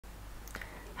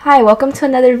Hi, welcome to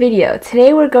another video.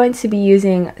 Today we're going to be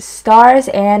using stars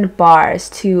and bars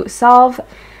to solve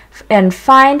and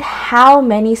find how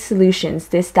many solutions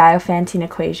this Diophantine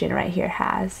equation right here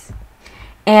has.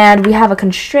 And we have a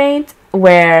constraint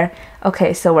where,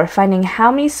 so we're finding how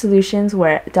many solutions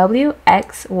where w,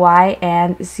 x, y,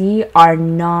 and z are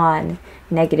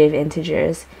non-negative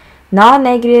integers.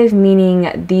 Non-negative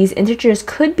meaning these integers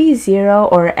could be 0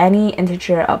 or any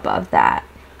integer above that,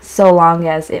 so long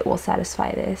as it will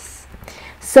satisfy this.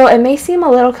 So it may seem a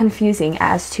little confusing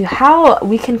as to how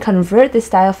we can convert this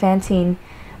Diophantine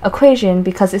equation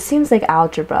because it seems like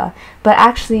algebra, but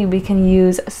actually we can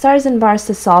use stars and bars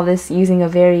to solve this using a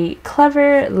very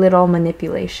clever little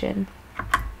manipulation.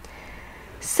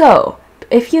 So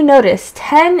if you notice,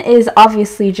 10 is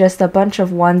obviously just a bunch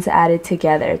of ones added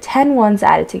together, 10 ones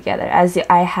added together, as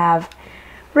I have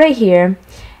right here.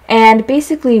 And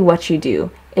basically what you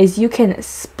do is you can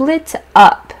split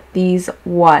up these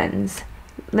ones.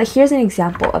 Here's an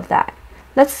example of that.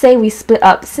 Let's say we split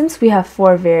up, since we have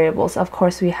 4 variables, of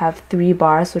course we have 3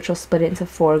 bars, which will split it into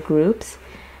 4 groups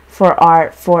for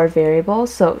our 4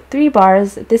 variables. So 3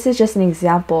 bars, this is just an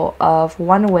example of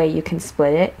one way you can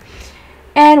split it.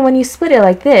 And when you split it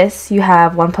like this, you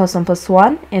have 1 plus 1 plus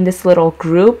 1 in this little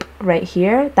group right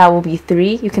here. That will be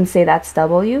 3. You can say that's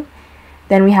w.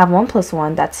 Then we have 1 plus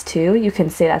 1, that's 2. You can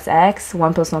say that's x.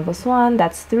 1 plus 1 plus 1,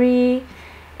 that's 3.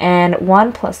 And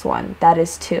 1 plus 1, that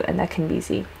is 2, and that can be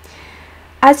z.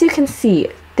 As you can see,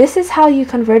 this is how you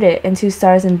convert it into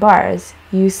stars and bars.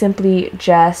 You simply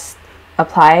just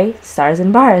apply stars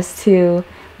and bars to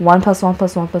 1 plus 1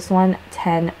 plus 1 plus 1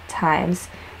 10 times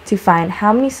to find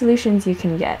how many solutions you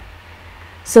can get.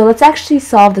 So let's actually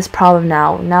solve this problem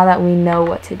now that we know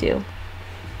what to do.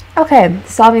 Okay,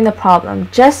 solving the problem.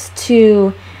 Just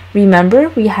to remember,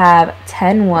 we have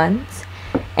 10 ones,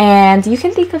 and you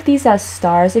can think of these as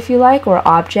stars if you like, or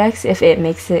objects if it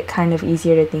makes it kind of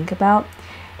easier to think about.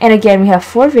 And again, we have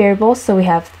 4 variables, so we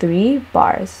have 3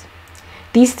 bars.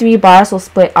 These 3 bars will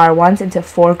split our ones into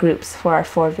 4 groups for our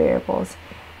 4 variables.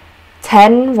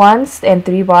 10 ones and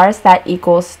 3 bars, that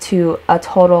equals to a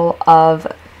total of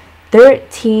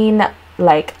 13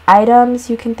 items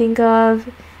you can think of.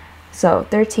 So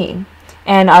 13.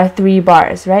 And our 3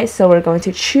 bars, right? So we're going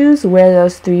to choose where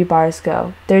those 3 bars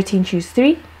go. 13 choose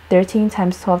 3. 13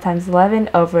 times 12 times 11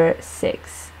 over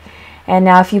 6. And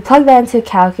now if you plug that into a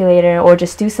calculator or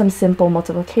just do some simple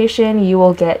multiplication, you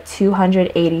will get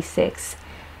 286.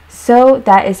 So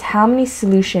that is how many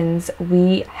solutions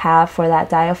we have for that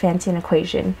Diophantine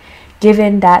equation,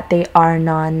 given that they are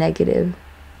non-negative.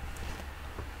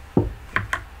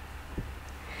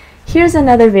 Here's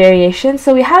another variation.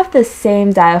 So we have the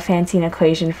same Diophantine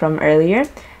equation from earlier,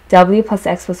 w plus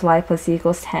x plus y plus z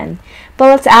equals 10. But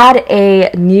let's add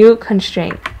a new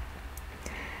constraint.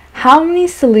 How many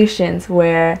solutions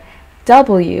where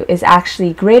w is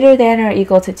actually greater than or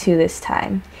equal to 2 this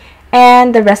time,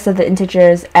 and the rest of the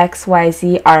integers x, y,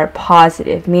 z are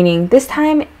positive, meaning this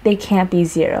time they can't be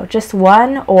 0, just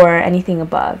 1 or anything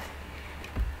above.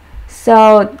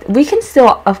 So we can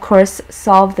still, of course,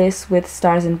 solve this with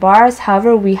stars and bars.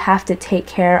 However, we have to take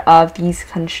care of these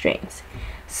constraints.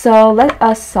 So let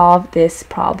us solve this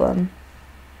problem.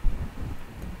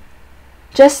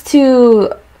 Just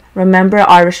to remember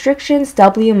our restrictions,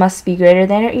 w must be greater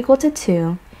than or equal to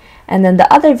 2. And then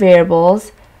the other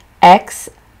variables, x,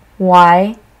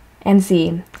 y, and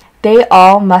z, they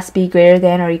all must be greater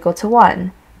than or equal to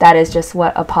 1. That is just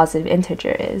what a positive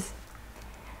integer is.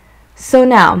 So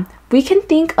now, we can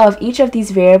think of each of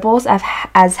these variables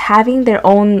as having their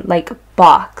own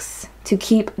box to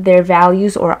keep their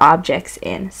values or objects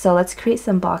in. So let's create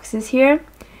some boxes here.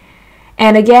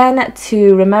 And again,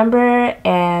 to remember,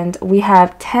 and we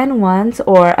have 10 ones,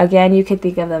 or again, you could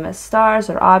think of them as stars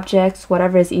or objects,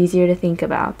 whatever is easier to think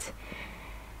about.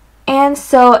 And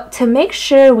so to make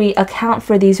sure we account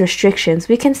for these restrictions,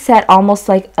 we can set almost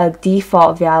like a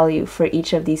default value for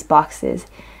each of these boxes.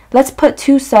 Let's put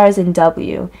 2 stars in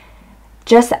w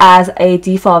just as a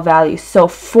default value, so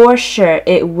for sure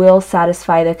it will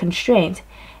satisfy the constraint.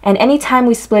 And anytime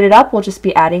we split it up, we'll just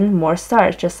be adding more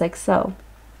stars, just like so.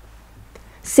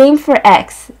 Same for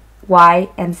x, y,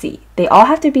 and z. They all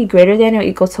have to be greater than or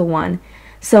equal to 1.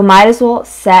 So might as well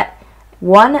set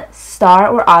 1 star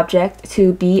or object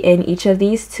to be in each of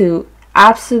these to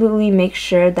absolutely make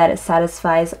sure that it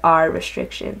satisfies our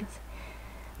restrictions.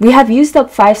 We have used up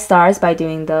 5 stars by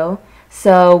doing though,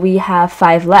 so we have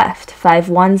 5 left, 5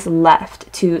 ones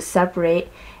left to separate,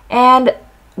 and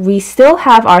we still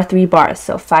have our 3 bars,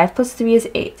 so 5 plus 3 is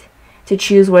 8. To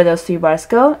choose where those 3 bars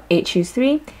go, 8 choose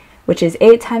 3, which is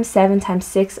 8 times 7 times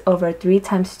 6 over 3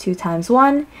 times 2 times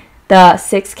 1. the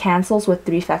 6 cancels with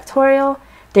 3 factorial.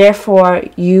 Therefore,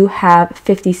 you have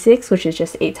 56, which is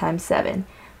just 8 times 7.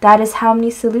 That is how many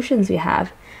solutions we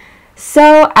have.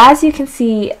 So as you can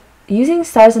see, using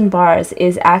stars and bars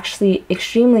is actually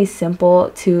extremely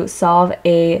simple to solve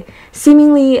a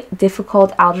seemingly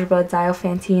difficult algebra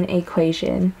Diophantine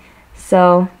equation.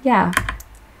 So yeah,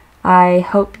 I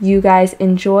hope you guys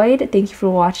enjoyed. Thank you for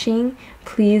watching.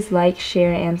 Please like,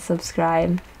 share, and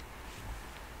subscribe.